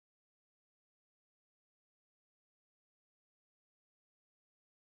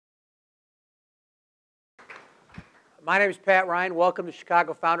My name is Pat Ryan. Welcome to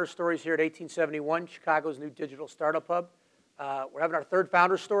Chicago Founder Stories here at 1871, Chicago's new digital startup hub. We're having our third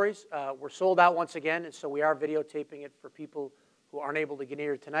Founder Stories. We're sold out once again, and so we are videotaping it for people who aren't able to get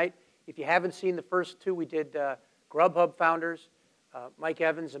here tonight. If you haven't seen the first two, we did Grubhub founders, Mike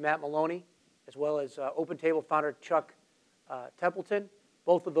Evans and Matt Maloney, as well as OpenTable founder Chuck Templeton.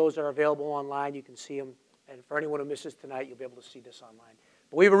 Both of those are available online. You can see them. And for anyone who misses tonight, you'll be able to see this online.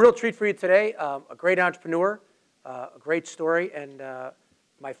 But we have a real treat for you today, a great entrepreneur, a great story, and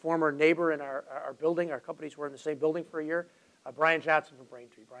my former neighbor in our building. Our companies were in the same building for a year. Bryan Johnson from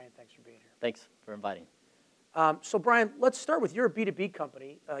Braintree. Bryan, thanks for being here. Thanks for inviting. So Bryan, let's start with, you're a B2B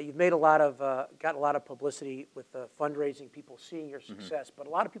company. You've made got a lot of publicity with fundraising, people seeing your success, but a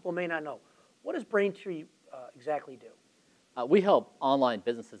lot of people may not know. What does Braintree exactly do? We help online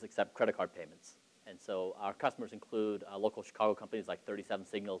businesses accept credit card payments. And so our customers include local Chicago companies like 37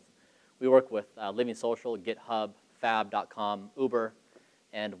 Signals. We work with Living Social, GitHub, Fab.com, Uber,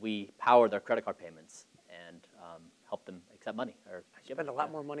 and we power their credit card payments and help them accept money. I spend a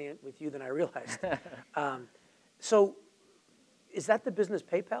lot more money with you than I realized. So is that the business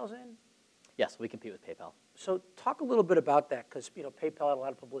PayPal's in? Yes, we compete with PayPal. So talk a little bit about that, because PayPal had a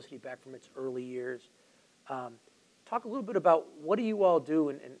lot of publicity back from its early years. Talk a little bit about what do you all do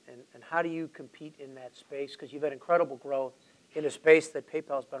and how do you compete in that space, because you've had incredible growth in a space that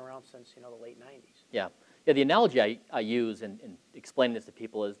PayPal's been around since the late 90s. Yeah. The analogy I use in explaining this to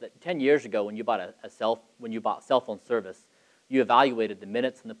people is that 10 years ago when you bought cell phone service, you evaluated the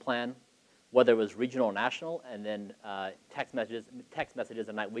minutes in the plan, whether it was regional or national, and then text messages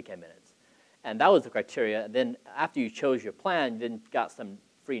and night weekend minutes. And that was the criteria. And then after you chose your plan, you then got some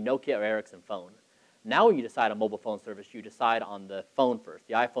free Nokia or Ericsson phone. Now when you decide on mobile phone service, you decide on the phone first,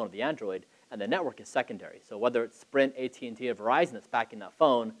 the iPhone or the Android, and the network is secondary. So whether it's Sprint, AT&T, or Verizon that's backing that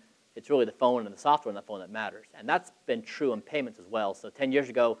phone, it's really the phone and the software on the phone that matters. And that's been true in payments as well. So 10 years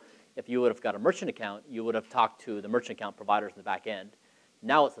ago, if you would have got a merchant account, you would have talked to the merchant account providers in the back end.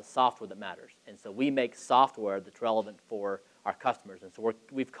 Now it's the software that matters. And so we make software that's relevant for our customers. And so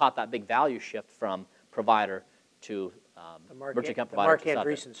we've caught that big value shift from provider to merchant account provider. The Mark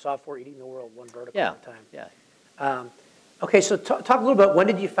Andreessen software eating the world one vertical at a time. Yeah. Okay, so talk a little bit. When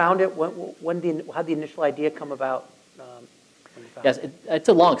did you found it? How did the initial idea come about? Yes, it's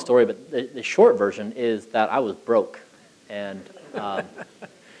a long story, but the short version is that I was broke. And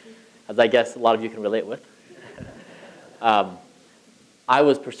as I guess a lot of you can relate with, I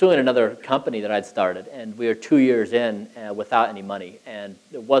was pursuing another company that I'd started, and we were 2 years in without any money, and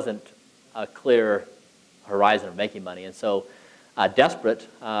there wasn't a clear horizon of making money. And so desperate,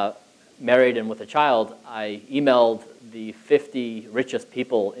 married and with a child, I emailed the 50 richest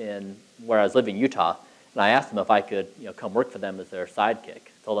people in where I was living, Utah, and I asked them if I could come work for them as their sidekick.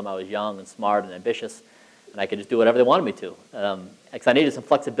 I told them I was young and smart and ambitious, and I could just do whatever they wanted me to. Because I needed some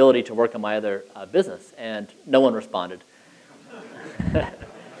flexibility to work on my other business, and no one responded.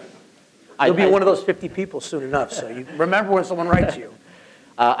 You'll be one of those 50 people soon enough, so you remember when someone writes you.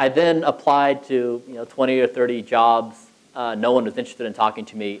 I then applied to 20 or 30 jobs. No one was interested in talking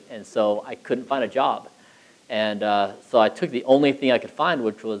to me, and so I couldn't find a job. And so I took the only thing I could find,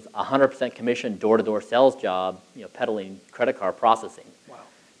 which was a 100% commission door-to-door sales job, peddling credit card processing. Wow.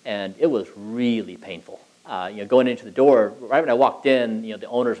 And it was really painful. Going into the door, right when I walked in, the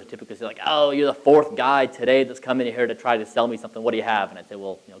owners would typically say, like, "Oh, you're the fourth guy today that's come in here to try to sell me something. What do you have?" And I'd say,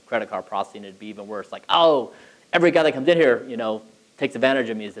 "Well, credit card processing." It'd be even worse. Like, "Oh, every guy that comes in here, takes advantage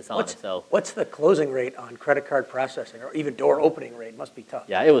of me as dishonest." What's the closing rate on credit card processing, or even door opening rate? It must be tough.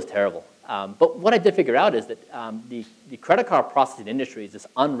 Yeah, it was terrible. But what I did figure out is that the credit card processing industry is this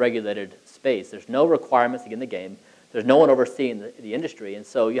unregulated space. There's no requirements to get in the game. There's no one overseeing the industry, and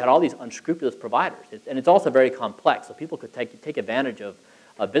so you had all these unscrupulous providers. And it's also very complex, so people could take advantage of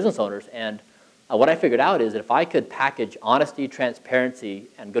business owners. And what I figured out is that if I could package honesty, transparency,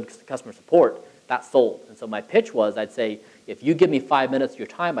 and good customer support, that sold. And so my pitch was, I'd say, if you give me 5 minutes of your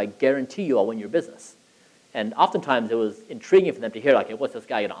time, I guarantee you I'll win your business. And oftentimes it was intriguing for them to hear, like, hey, what's this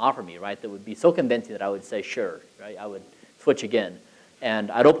guy going to offer me, right? That would be so convincing that I would say, sure, right? I would switch again.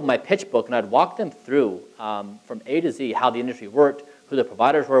 And I'd open my pitch book and I'd walk them through from A to Z how the industry worked, who the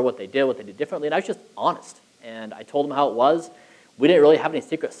providers were, what they did differently. And I was just honest. And I told them how it was. We didn't really have any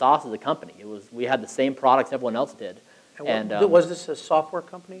secret sauce as a company. We had the same products everyone else did. And was this a software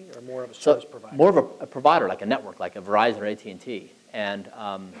company or more of a service provider? More of a provider, like a network, like a Verizon or AT&T. And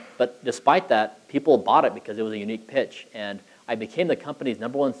but despite that, people bought it because it was a unique pitch. And I became the company's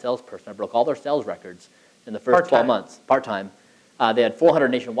 #1 salesperson. I broke all their sales records in the first 12 months, part-time. They had 400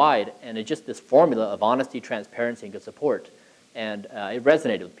 nationwide, and it's just this formula of honesty, transparency, and good support. And it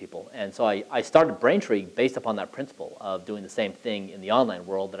resonated with people. And so I started Braintree based upon that principle of doing the same thing in the online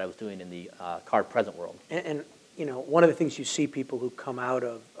world that I was doing in the card-present world. And you know, one of the things you see people who come out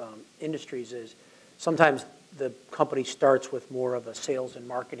of industries is sometimes the company starts with more of a sales and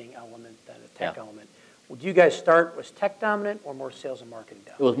marketing element than a tech element. Would you guys start, was tech dominant or more sales and marketing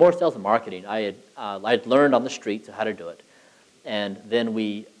dominant? It was more sales and marketing. I'd learned on the streets how to do it. And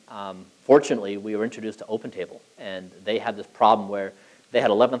then fortunately, we were introduced to OpenTable. And they had this problem where they had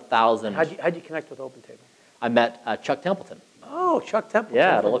 11,000. How'd you connect with OpenTable? I met Chuck Templeton. Oh, Chuck Templeton.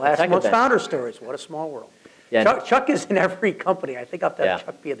 Yeah, from last month's Founder Stories. What a small world. Yeah. Chuck is in every company. I think I'll have to have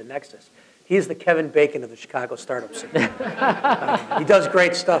Chuck be at the Nexus. He's the Kevin Bacon of the Chicago startup scene. He does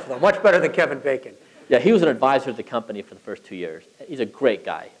great stuff, though. Much better than Kevin Bacon. Yeah, he was an advisor to the company for the first 2 years. He's a great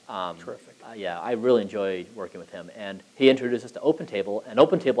guy. Terrific. Yeah, I really enjoyed working with him. And he introduced us to OpenTable. And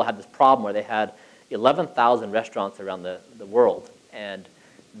OpenTable had this problem where they had 11,000 restaurants around the world. And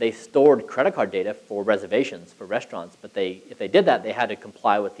they stored credit card data for reservations for restaurants. But if they did that, they had to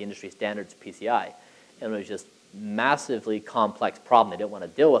comply with the industry standards PCI. And it was just massively complex problem they didn't want to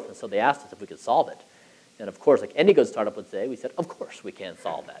deal with. And so they asked us if we could solve it. And of course, like any good startup would say, we said, of course we can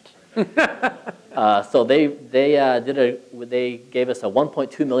solve that. So they gave us a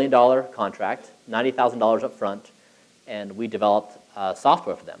 $1.2 million contract, $90,000 up front, and we developed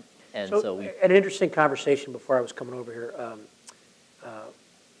software for them. And so we had an interesting conversation before I was coming over here,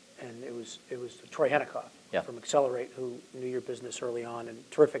 and it was Troy Hennekoff from Accelerate, who knew your business early on, and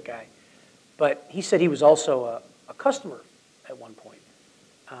terrific guy. But he said he was also a customer at one point.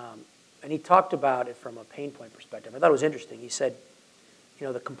 And he talked about it from a pain point perspective. I thought it was interesting. He said, you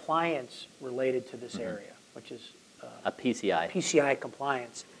know, the compliance related to this area, which is a PCI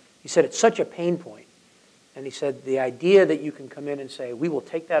compliance. He said it's such a pain point. And he said the idea that you can come in and say, we will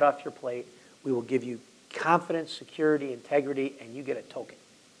take that off your plate, we will give you confidence, security, integrity, and you get a token.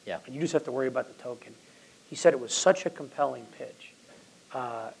 Yeah. And you just have to worry about the token. He said it was such a compelling pitch.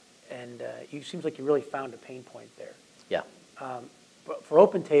 And it seems like you really found a pain point there. Yeah. But for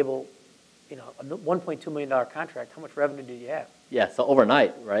OpenTable, you know, a $1.2 million contract, how much revenue did you have? Yeah, so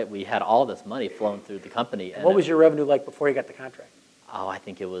overnight, right, we had all this money flowing through the company. And what was your revenue like before you got the contract? Oh, I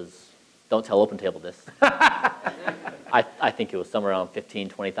think it was, don't tell OpenTable this. I think it was somewhere around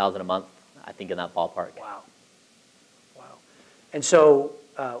 $15,000, $20,000 a month, I think in that ballpark. Wow. Wow. And so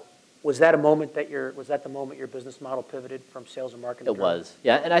was that the moment your business model pivoted from sales and marketing? It was,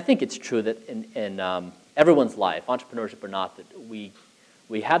 yeah, and I think it's true that in everyone's life, entrepreneurship or not, that we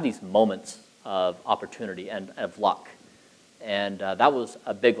have these moments of opportunity and of luck. And that was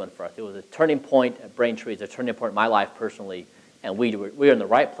a big one for us. It was a turning point at Braintree. It's a turning point in my life personally. And we were in the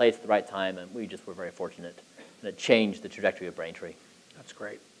right place at the right time, and we just were very fortunate. And it changed the trajectory of Braintree. That's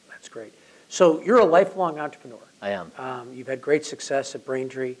great. That's great. So you're a lifelong entrepreneur. I am. You've had great success at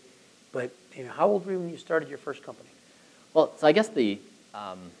Braintree. But you know, how old were you when you started your first company? Well, so I guess when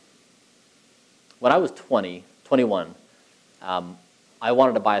I was 21, I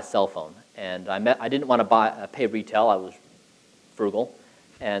wanted to buy a cell phone. And I didn't want to pay retail. I was frugal.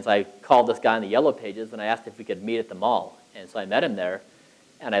 And so I called this guy in the Yellow Pages, and I asked if we could meet at the mall. And so I met him there,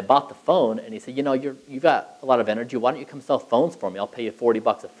 and I bought the phone, and he said, you know, you've got a lot of energy. Why don't you come sell phones for me? I'll pay you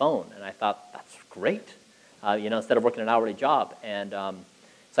 $40 a phone. And I thought, that's great, you know, instead of working an hourly job. And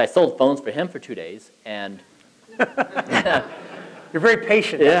so I sold phones for him for 2 days. And you're very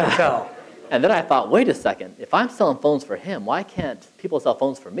patient, I can tell. And then I thought, wait a second. If I'm selling phones for him, why can't people sell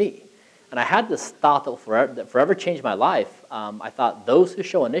phones for me? And I had this thought that forever changed my life. I thought those who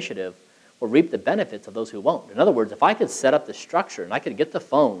show initiative will reap the benefits of those who won't. In other words, if I could set up this structure and I could get the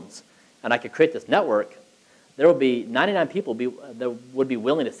phones and I could create this network, there would be 99 people that would be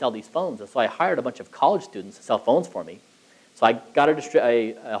willing to sell these phones. And so I hired a bunch of college students to sell phones for me. So I got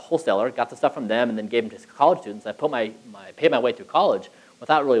a wholesaler, got the stuff from them, and then gave them to college students. I paid my way through college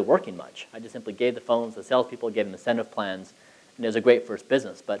without really working much. I just simply gave the phones to salespeople, gave them incentive plans, and it was a great first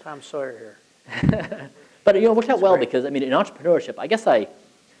business. But Tom Sawyer here. But you know, it worked out well because, I mean, in entrepreneurship, I guess I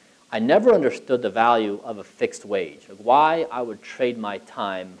never understood the value of a fixed wage, like why I would trade my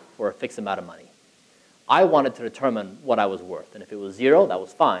time for a fixed amount of money. I wanted to determine what I was worth, and if it was zero, that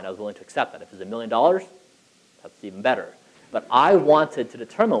was fine. I was willing to accept that. If it was $1 million, that's even better. But I wanted to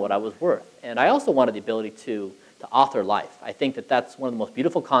determine what I was worth, and I also wanted the ability to author life. I think that that's one of the most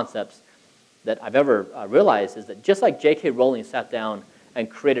beautiful concepts that I've ever realized is that just like J.K. Rowling sat down and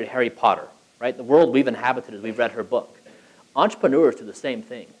created Harry Potter, right? The world we've inhabited as we've read her book. Entrepreneurs do the same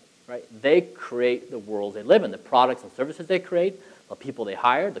thing, right? They create the world they live in, the products and services they create, the people they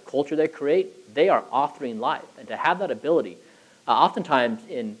hire, the culture they create. They are authoring life. And to have that ability, oftentimes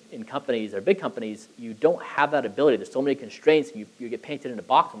in companies or big companies, you don't have that ability. There's so many constraints, and you get painted in a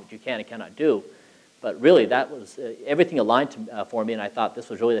box on what you can and cannot do. But really, that was everything aligned for me, and I thought this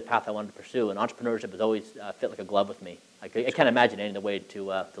was really the path I wanted to pursue. And entrepreneurship has always fit like a glove with me. I can't imagine any other way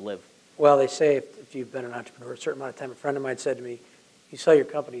to live. Well, they say if you've been an entrepreneur a certain amount of time, a friend of mine said to me, you sell your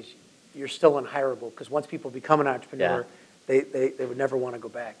companies, you're still unhireable, because once people become an entrepreneur, they would never want to go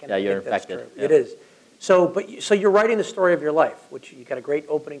back. And yeah, you're that's infected. true. Yep. It is. So you're writing the story of your life, which you got a great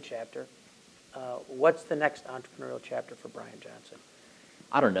opening chapter. What's the next entrepreneurial chapter for Bryan Johnson?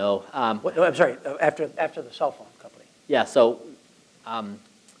 I don't know. No, I'm sorry, after the cell phone company. Yeah, so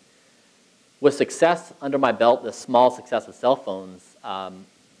with success under my belt, the small success with cell phones,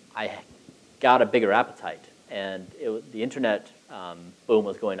 I got a bigger appetite. And the internet boom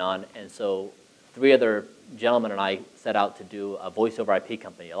was going on, and so 3 other gentlemen and I set out to do a voice over IP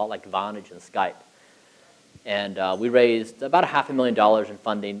company, a lot like Vonage and Skype. And we raised about $500,000 in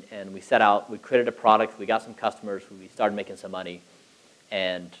funding, and we set out, we created a product, we got some customers, we started making some money,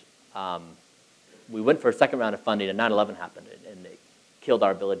 and we went for a second round of funding, and 9/11 happened, and it killed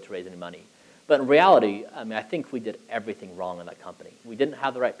our ability to raise any money. But in reality, I mean, I think we did everything wrong in that company. We didn't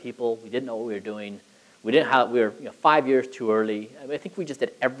have the right people, we didn't know what we were doing, we were 5 years too early. I mean, I think we just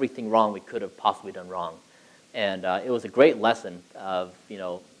did everything wrong we could have possibly done wrong. And it was a great lesson of,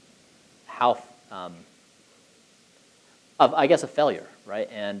 how, I guess, a failure, right?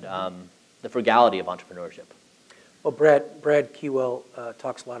 And the frugality of entrepreneurship. Well, Brad Keywell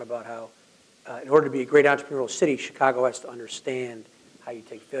talks a lot about how in order to be a great entrepreneurial city, Chicago has to understand how you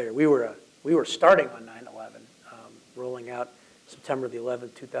take failure. We were starting on 9/11, rolling out September the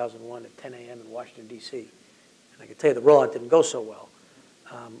 11th, 2001 at 10 a.m. in Washington, D.C. And I can tell you the rollout didn't go so well.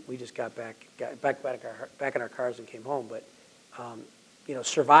 We just got back in our cars and came home. But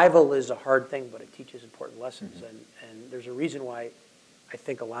survival is a hard thing, but it teaches important lessons. Mm-hmm. And there's a reason why I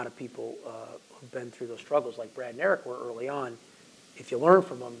think a lot of people who've been through those struggles, like Brad and Eric were early on, if you learn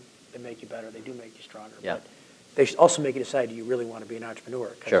from them, they make you better. They do make you stronger. Yeah. But they should also make you decide, do you really want to be an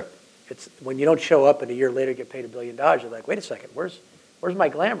entrepreneur? Sure. It's when you don't show up and a year later get paid $1 billion, you're like, wait a second, where's my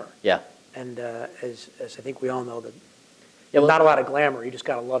glamour? Yeah. And as I think we all know, that well, not a lot of glamour. You just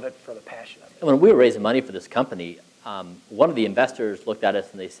got to love it for the passion of it. When we were raising money for this company, one of the investors looked at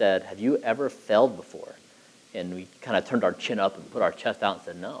us and they said, have you ever failed before? And we kind of turned our chin up and put our chest out and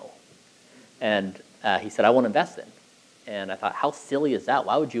said, no. And he said, I want to invest in. And I thought, how silly is that?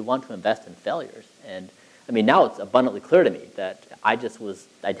 Why would you want to invest in failures? And I mean, now it's abundantly clear to me that I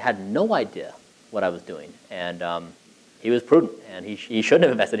had no idea what I was doing. And he was prudent, and he shouldn't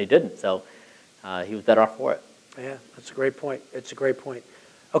have invested, and he didn't. So he was better off for it. Yeah, that's a great point. It's a great point.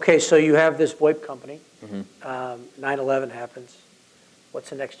 Okay, so you have this VoIP company. Mm-hmm. 9/11 happens. What's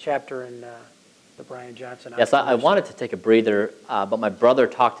the next chapter in the Bryan Johnson? Yes, I wanted to take a breather, but my brother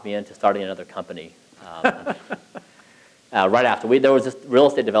talked me into starting another company. Right after, there was this real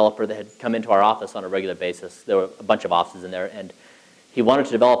estate developer that had come into our office on a regular basis. There were a bunch of offices in there, and he wanted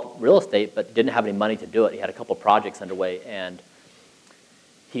to develop real estate, but didn't have any money to do it. He had a couple of projects underway, and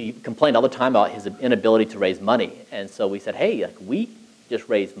he complained all the time about his inability to raise money. And so we said, hey, we just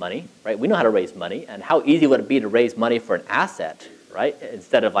raise money, right? We know how to raise money, and how easy would it be to raise money for an asset, right?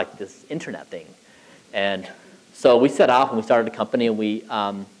 Instead of like this internet thing. And so we set off and we started a company, and we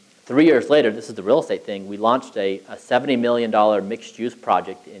 3 years later, this is the real estate thing, we launched a $70 million mixed-use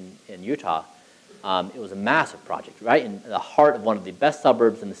project in Utah. It was a massive project, right in the heart of one of the best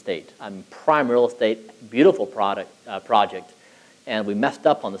suburbs in the state. Prime real estate, beautiful project, and we messed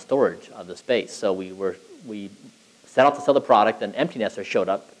up on the storage of the space. So we set out to sell the product, and empty nesters showed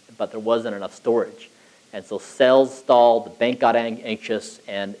up, but there wasn't enough storage. And so sales stalled, the bank got anxious,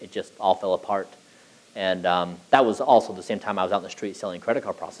 and it just all fell apart. And that was also the same time I was out in the street selling credit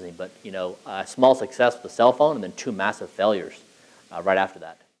card processing. But, a small success with the cell phone and then 2 massive failures right after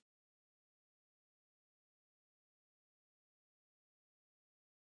that.